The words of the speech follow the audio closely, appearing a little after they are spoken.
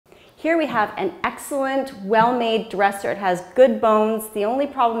Here we have an excellent, well-made dresser. It has good bones. The only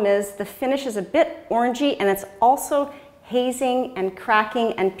problem is the finish is a bit orangey and it's also hazing and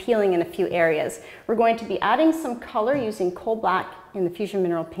cracking and peeling in a few areas. We're going to be adding some color using coal black in the Fusion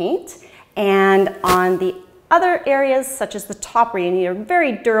Mineral Paint. And on the other areas, such as the top where you need a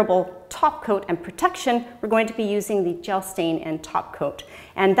very durable top coat and protection, we're going to be using the Gel Stain and Topcoat.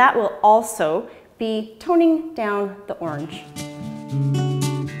 And that will also be toning down the orange.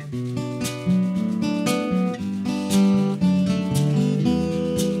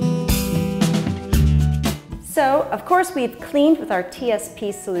 So, of course, we've cleaned with our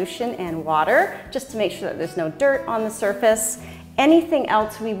TSP solution and water, just to make sure that there's no dirt on the surface. Anything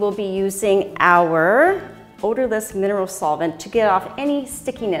else, we will be using our Odourless Mineral Solvent to get off any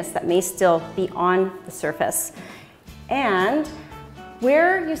stickiness that may still be on the surface. And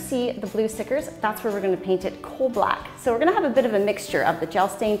where you see the blue stickers, that's where we're going to paint it coal black. So we're going to have a bit of a mixture of the Gel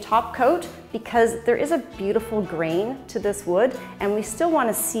Stain Top Coat because there is a beautiful grain to this wood and we still want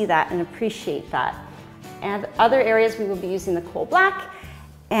to see that and appreciate that. And other areas we will be using the coal black,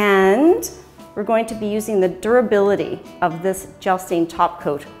 and we're going to be using the durability of this Gel Stain Top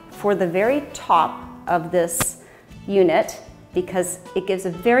Coat for the very top of this unit because it gives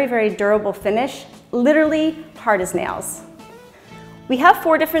a very, very durable finish, literally hard as nails. We have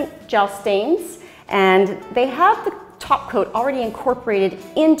 4 different gel stains and they have the top coat already incorporated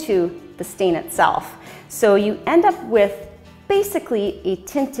into the stain itself. So you end up with basically a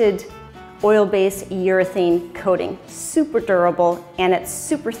tinted oil-based urethane coating, super durable, and it's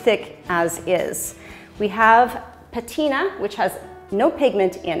super thick as is. We have patina, which has no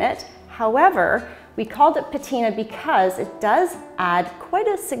pigment in it. However, we called it patina because it does add quite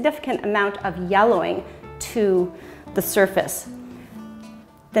a significant amount of yellowing to the surface.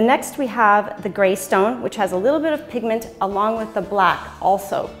 The next we have the gray stone, which has a little bit of pigment along with the black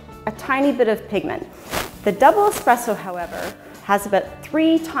also, a tiny bit of pigment. The double espresso, however, has about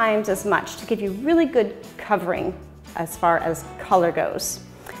 3 times as much to give you really good covering as far as color goes.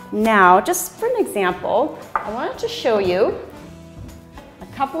 Now, just for an example, I wanted to show you a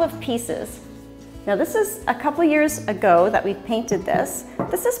couple of pieces. Now, this is a couple years ago that we painted this.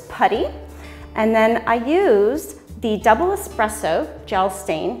 This is putty, and then I used the double espresso gel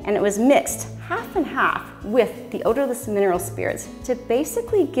stain, and it was mixed half and half with the odorless mineral spirits to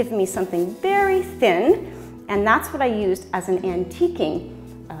basically give me something very thin. And that's what I used as an antiquing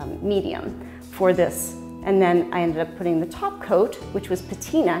medium for this. And then I ended up putting the top coat, which was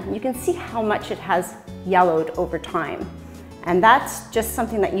patina. You can see how much it has yellowed over time. And that's just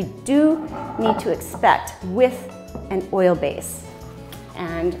something that you do need to expect with an oil base.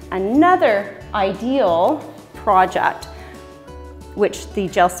 And another ideal project, which the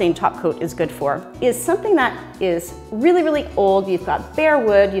Gel Stain Top Coat is good for, is something that is really, really old. You've got bare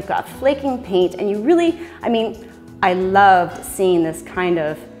wood, you've got flaking paint, and you really, I loved seeing this kind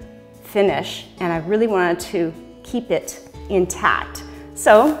of finish, and I really wanted to keep it intact.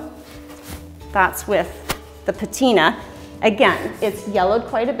 So that's with the patina. Again, it's yellowed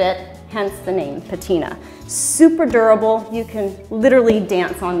quite a bit, hence the name patina. Super durable. You can literally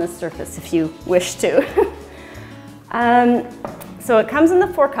dance on this surface if you wish to. So it comes in the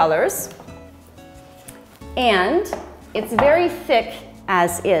 4 colors, and it's very thick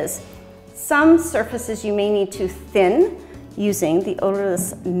as is. Some surfaces you may need to thin using the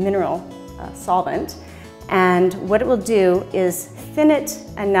Odourless Mineral Solvent, and what it will do is thin it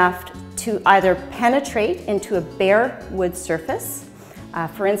enough to either penetrate into a bare wood surface.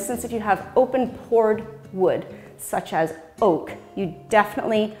 For instance, if you have open pored wood, such as oak, you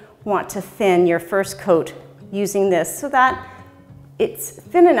definitely want to thin your first coat using this so that it's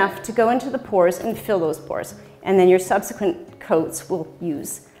thin enough to go into the pores and fill those pores. And then your subsequent coats will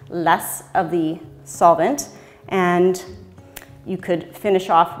use less of the solvent, and you could finish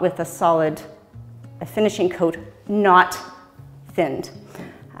off with a finishing coat not thinned.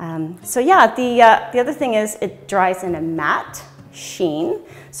 So yeah, the other thing is it dries in a matte sheen.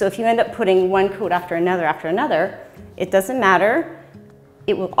 So if you end up putting one coat after another, it doesn't matter.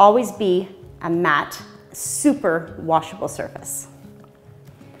 It will always be a matte, super washable surface.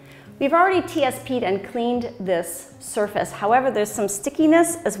 We've already TSP'd and cleaned this surface. However, there's some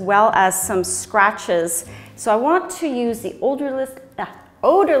stickiness as well as some scratches. So I want to use the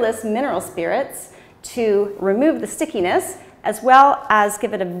odorless mineral spirits to remove the stickiness as well as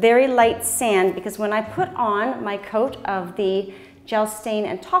give it a very light sand, because when I put on my coat of the Gel Stain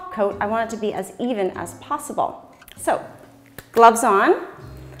and Top Coat, I want it to be as even as possible. So, gloves on,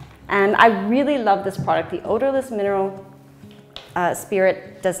 and I really love this product. The odorless mineral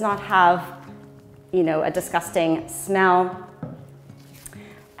spirit does not have, a disgusting smell.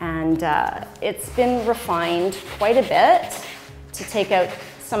 And it's been refined quite a bit to take out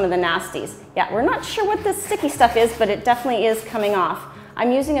some of the nasties. Yeah, we're not sure what this sticky stuff is, but it definitely is coming off.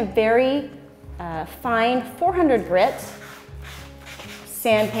 I'm using a very fine 400 grit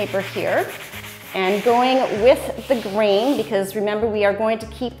sandpaper here and going with the grain, because remember, we are going to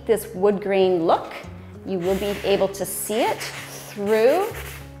keep this wood grain look. You will be able to see it through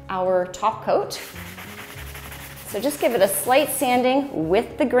our top coat. So just give it a slight sanding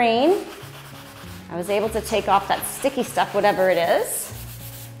with the grain. I was able to take off that sticky stuff, whatever it is,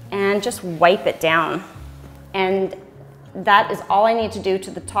 and just wipe it down. And that is all I need to do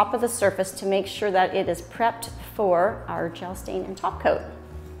to the top of the surface to make sure that it is prepped for our gel stain and top coat.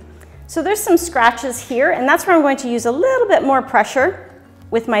 So there's some scratches here, and that's where I'm going to use a little bit more pressure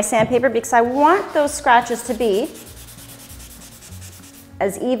with my sandpaper, because I want those scratches to be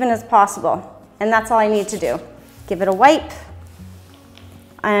as even as possible. And that's all I need to do. Give it a wipe.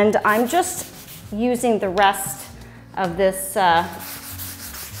 And I'm just using the rest of this, a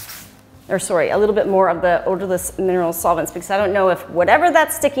little bit more of the odorless mineral solvents, because I don't know if whatever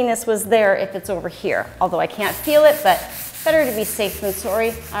that stickiness was there, if it's over here. Although I can't feel it, but better to be safe than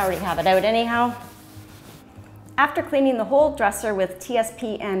sorry. I already have it out anyhow. After cleaning the whole dresser with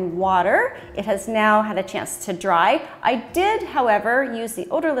TSP and water, it has now had a chance to dry. I did, however, use the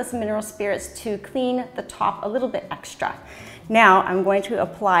odorless mineral spirits to clean the top a little bit extra. Now I'm going to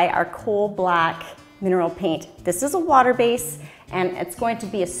apply our coal black mineral paint. This is a water base, and it's going to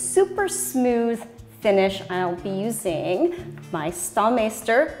be a super smooth finish. I'll be using my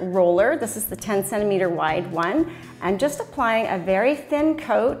Staalmeester roller. This is the 10 centimeter wide one, and just applying a very thin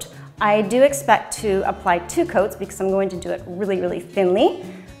coat. I do expect to apply 2 coats because I'm going to do it really, really thinly.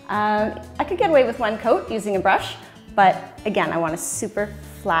 I could get away with 1 coat using a brush, but again, I want a super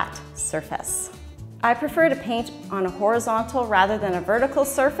flat surface. I prefer to paint on a horizontal rather than a vertical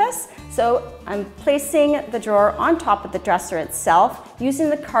surface, so I'm placing the drawer on top of the dresser itself, using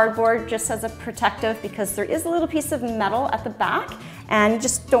the cardboard just as a protective, because there is a little piece of metal at the back, and you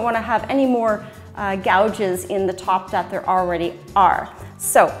just don't want to have any more gouges in the top that there already are.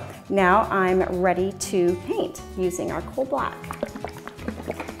 So now I'm ready to paint using our coal black.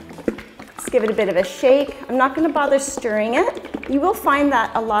 Just give it a bit of a shake. I'm not going to bother stirring it. You will find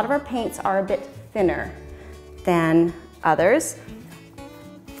that a lot of our paints are a bit thinner than others.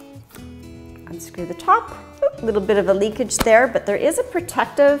 Unscrew the top. A little bit of a leakage there, but there is a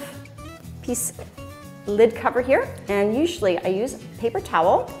protective piece lid cover here, and usually I use a paper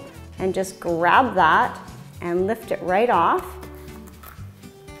towel and just grab that and lift it right off.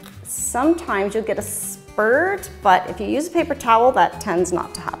 Sometimes you'll get a spurt, but if you use a paper towel, that tends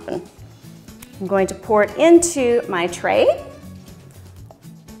not to happen. I'm going to pour it into my tray.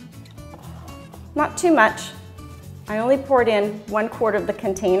 Not too much. I only poured in 1/4 of the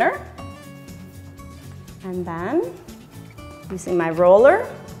container. And then, using my roller,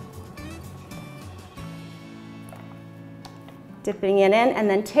 dipping it in and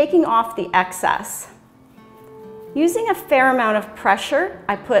then taking off the excess. Using a fair amount of pressure,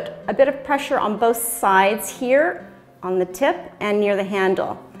 I put a bit of pressure on both sides here, on the tip and near the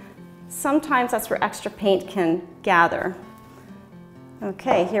handle. Sometimes that's where extra paint can gather.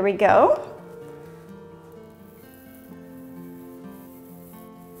 Okay, here we go.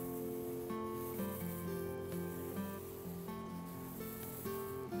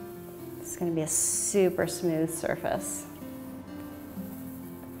 It's going to be a super smooth surface.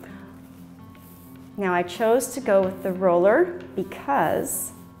 Now I chose to go with the roller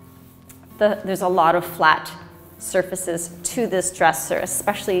because there's a lot of flat surfaces to this dresser,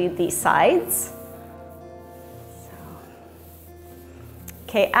 especially the sides.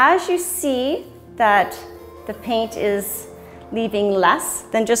 Okay, as you see that the paint is leaving less,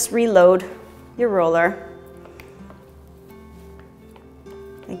 then just reload your roller.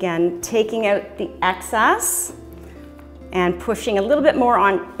 Again, taking out the excess and pushing a little bit more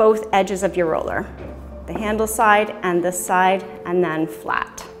on both edges of your roller. The handle side and this side, and then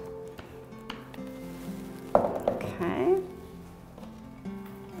flat. Okay.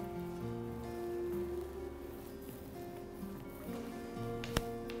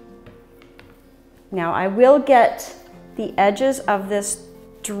 Now I will get the edges of this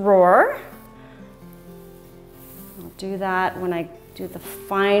drawer. I'll do that when I do the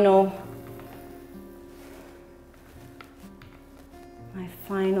final, my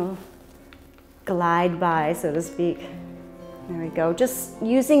final glide by, so to speak. There we go. Just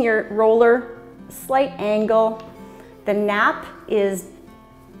using your roller, slight angle. The nap is,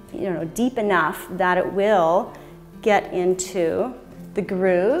 deep enough that it will get into the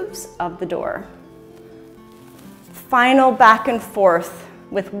grooves of the door. Final back and forth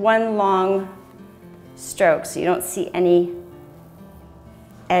with one long stroke, so you don't see any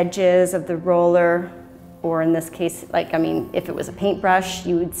edges of the roller, or in this case, like, I mean, if it was a paintbrush,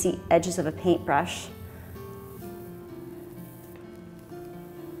 you would see edges of a paintbrush.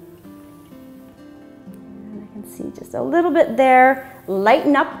 And I can see just a little bit there.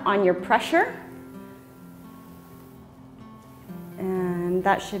 Lighten up on your pressure. And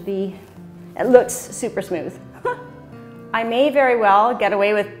that should be, it looks super smooth. I may very well get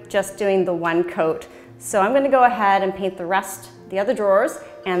away with just doing the one coat. So I'm going to go ahead and paint the rest, the other drawers,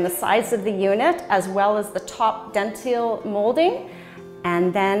 and the sides of the unit, as well as the top dentile molding,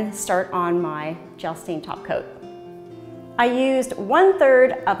 and then start on my gel stain top coat. I used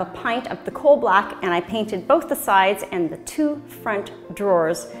 1/3 of a pint of the coal black, and I painted both the sides and the 2 front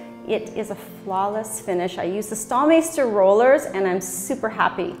drawers. It is a flawless finish. I used the Staalmeester rollers, and I'm super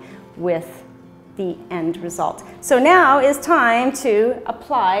happy with the end result. So now is time to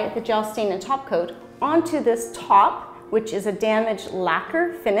apply the gel stain and top coat onto this top, which is a damaged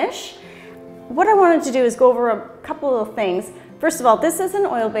lacquer finish. What I wanted to do is go over a couple of things. First of all, this is an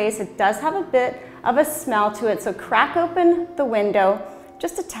oil base. It does have a bit of a smell to it, so crack open the window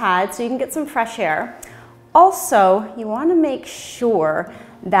just a tad so you can get some fresh air. Also, you want to make sure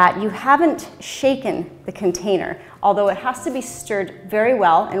that you haven't shaken the container, although it has to be stirred very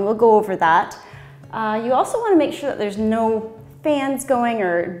well, and we'll go over that. You also want to make sure that there's no fans going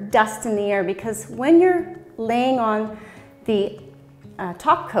or dust in the air, because when you're laying on the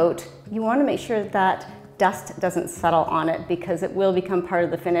top coat, you want to make sure that dust doesn't settle on it, because it will become part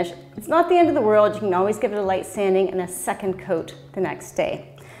of the finish. It's not the end of the world. You can always give it a light sanding and a second coat the next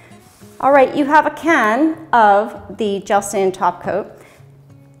day. All right, you have a can of the gel stain and top coat.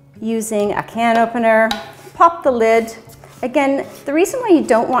 Using a can opener, pop the lid. Again, the reason why you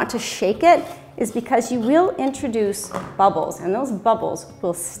don't want to shake it is because you will introduce bubbles, and those bubbles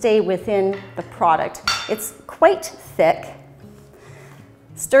will stay within the product. It's quite thick.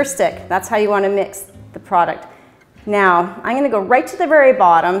 Stir stick, that's how you want to mix the product. Now, I'm going to go right to the very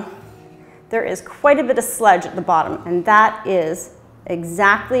bottom. There is quite a bit of sludge at the bottom, and that is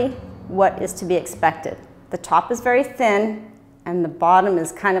exactly what is to be expected. The top is very thin, and the bottom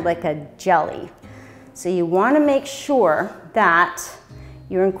is kind of like a jelly. So you want to make sure that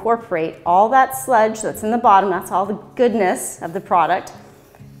you incorporate all that sludge that's in the bottom. That's all the goodness of the product.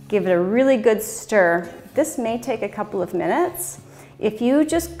 Give it a really good stir. This may take a couple of minutes. If you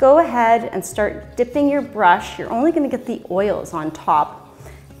just go ahead and start dipping your brush, you're only going to get the oils on top,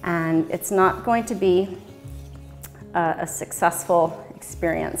 and it's not going to be a successful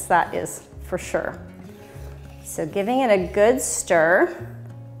experience, that is for sure. So giving it a good stir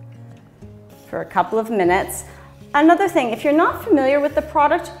for a couple of minutes. Another thing, if you're not familiar with the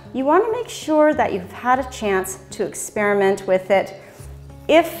product, you want to make sure that you've had a chance to experiment with it.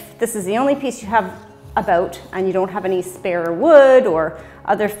 If this is the only piece you have about and you don't have any spare wood or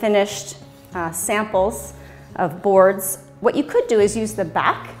other finished samples of boards, what you could do is use the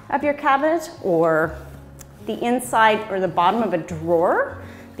back of your cabinet or the inside or the bottom of a drawer,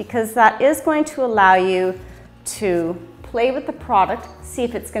 because that is going to allow you to play with the product, see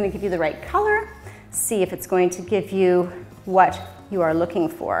if it's going to give you the right color, see if it's going to give you what you are looking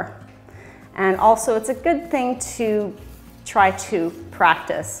for. And also, it's a good thing to try to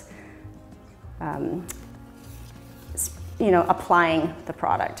practice, applying the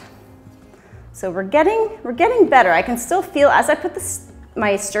product. So we're getting better. I can still feel, as I put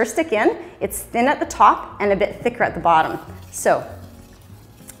my stir stick in, it's thin at the top and a bit thicker at the bottom. So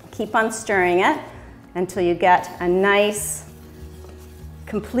keep on stirring it until you get a nice,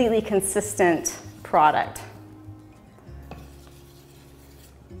 completely consistent product.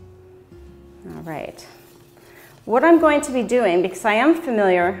 All right. What I'm going to be doing, because I am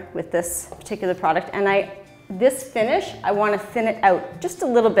familiar with this particular product, and this finish, I want to thin it out just a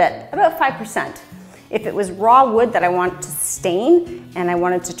little bit, about 5%. If it was raw wood that I wanted to stain, and I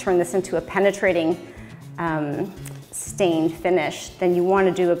wanted to turn this into a penetrating stained finish, then you want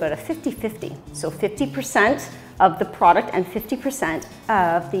to do about a 50-50. So 50% of the product and 50%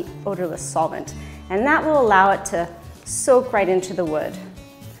 of the odorless solvent. And that will allow it to soak right into the wood.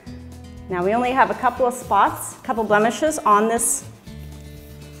 Now we only have a couple of spots, a couple blemishes on this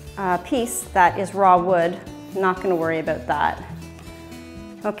piece that is raw wood. Not going to worry about that.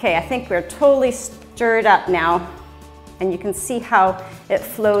 Okay, I think we're totally stirred up now, and you can see how it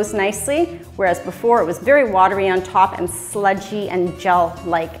flows nicely, whereas before it was very watery on top and sludgy and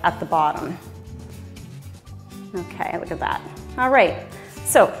gel-like at the bottom. Okay, look at that. All right,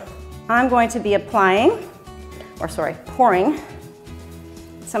 so I'm going to be pouring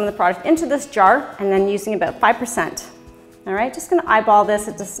some of the product into this jar, and then using about 5%. All right, just gonna eyeball this.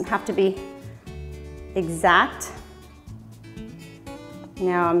 It doesn't have to be exact.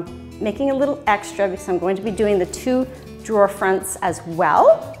 Now I'm making a little extra because I'm going to be doing the 2 drawer fronts as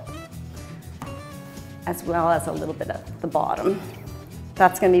well as a little bit at the bottom.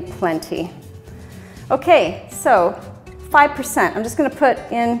 That's gonna be plenty. Okay, so 5%. I'm just gonna put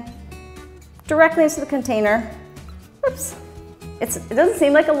in directly into the container. Whoops. It doesn't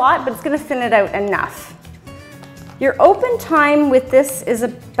seem like a lot, but it's gonna thin it out enough. Your open time with this is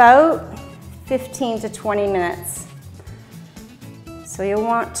about 15 to 20 minutes. So you'll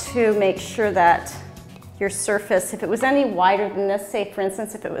want to make sure that your surface, if it was any wider than this, say for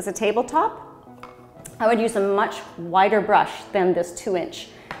instance, if it was a tabletop, I would use a much wider brush than this 2-inch.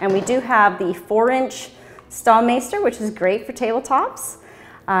 And we do have the 4-inch Staalmeester, which is great for tabletops.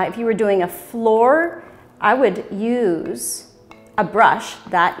 If you were doing a floor, I would use a brush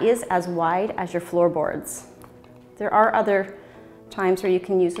that is as wide as your floorboards. There are other times where you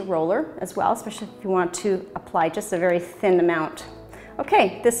can use a roller as well, especially if you want to apply just a very thin amount.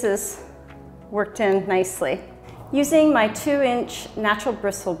 Okay, this is worked in nicely. Using my 2-inch natural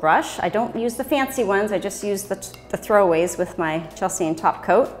bristle brush, I don't use the fancy ones, I just use the throwaways with my Gel Stain and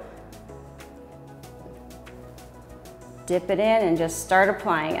Topcoat. Dip it in and just start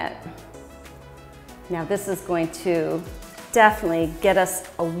applying it. Now this is going to definitely get us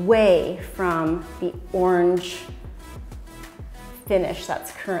away from the orange finish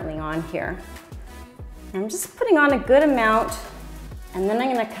that's currently on here. I'm just putting on a good amount, and then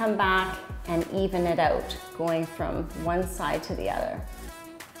I'm going to come back and even it out, going from one side to the other.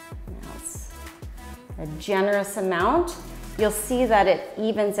 Now it's a generous amount. You'll see that it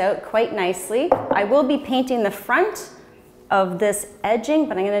evens out quite nicely. I will be painting the front of this edging,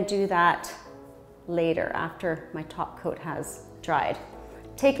 but I'm going to do that later after my top coat has dried.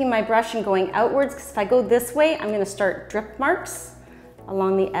 Taking my brush and going outwards, because if I go this way, I'm going to start drip marks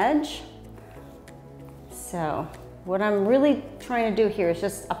along the edge. So what I'm really trying to do here is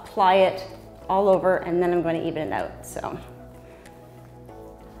just apply it all over, and then I'm going to even it out. So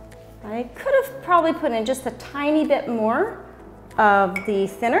I could have probably put in just a tiny bit more of the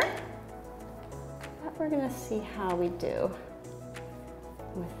thinner, but we're going to see how we do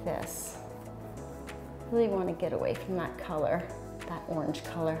with this. Really want to get away from that color, that orange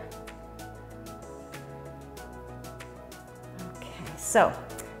color. Okay, so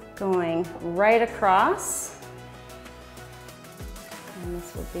going right across, and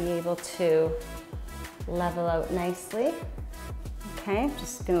this will be able to level out nicely. Okay,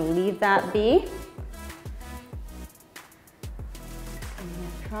 just going to leave that be. Coming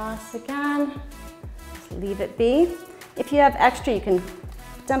across again, just leave it be. If you have extra, you can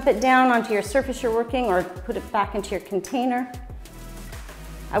dump it down onto your surface you're working or put it back into your container.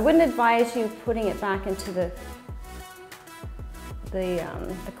 I wouldn't advise you putting it back into the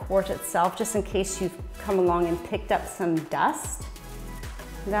quart itself, just in case you've come along and picked up some dust.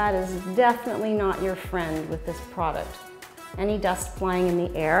 That is definitely not your friend with this product. Any dust flying in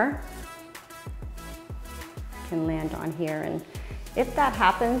the air can land on here, and if that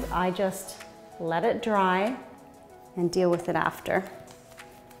happens, I just let it dry and deal with it after.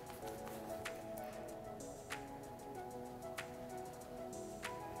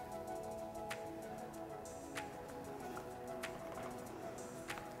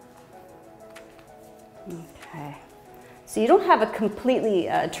 Okay, so you don't have a completely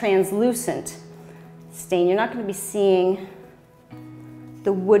translucent stain. You're not going to be seeing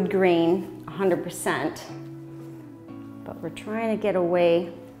the wood grain 100%, but we're trying to get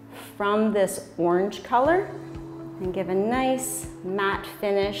away from this orange color and give a nice matte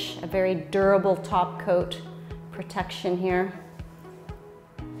finish, a very durable top coat protection here.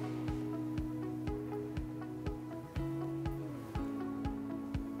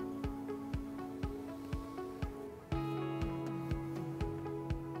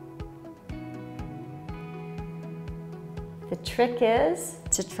 The trick is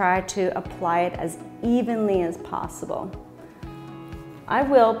to try to apply it as evenly as possible. I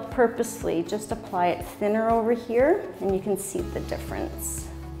will purposely just apply it thinner over here, and you can see the difference.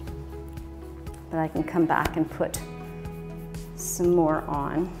 But I can come back and put some more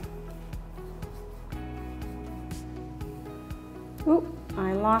on. Oop,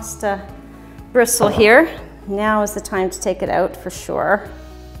 I lost a bristle here. Now is the time to take it out for sure,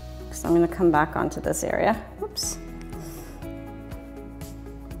 because I'm going to come back onto this area. Oops.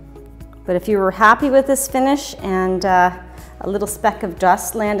 But if you were happy with this finish and a little speck of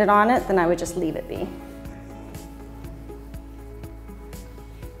dust landed on it, then I would just leave it be.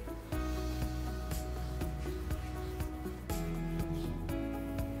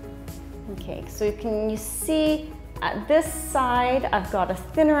 Okay, so can you see At this side, I've got a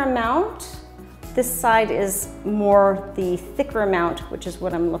thinner amount. This side is more the thicker amount, which is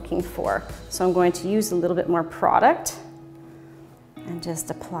what I'm looking for. So I'm going to use a little bit more product and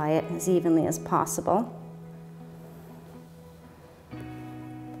just apply it as evenly as possible.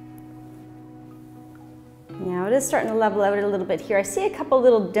 Now it is starting to level out a little bit here. I see a couple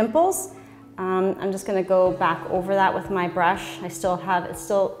little dimples. I'm just gonna go back over that with my brush. It's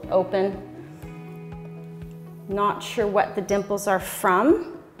still open. Not sure what the dimples are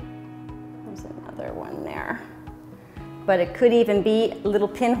from. There's another one there. But it could even be little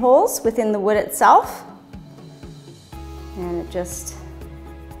pinholes within the wood itself. And it just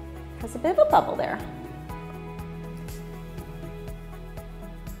has a bit of a bubble there.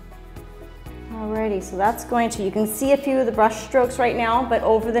 Alrighty, so that's going to, you can see a few of the brush strokes right now, but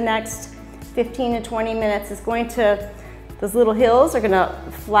over the next 15 to 20 minutes, it's going to, those little hills are going to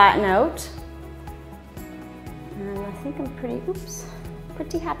flatten out. And I think I'm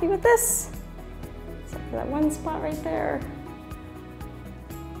pretty happy with this. Except for that one spot right there.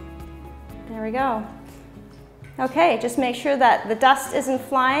 There we go. Okay, just make sure that the dust isn't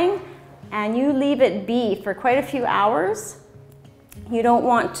flying and you leave it be for quite a few hours. You don't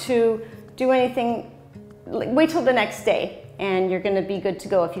want to do anything, wait till the next day and you're gonna be good to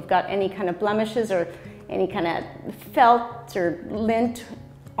go. If you've got any kind of blemishes or any kind of felt or lint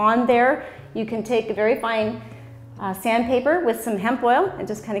on there, you can take a very fine sandpaper with some hemp oil and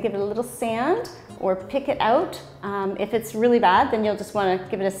just kind of give it a little sand or pick it out. If it's really bad, then you'll just want to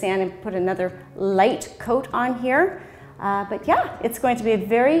give it a sand and put another light coat on here. But yeah, it's going to be a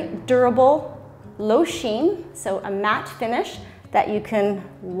very durable, low sheen, so a matte finish that you can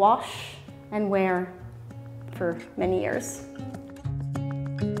wash and wear for many years.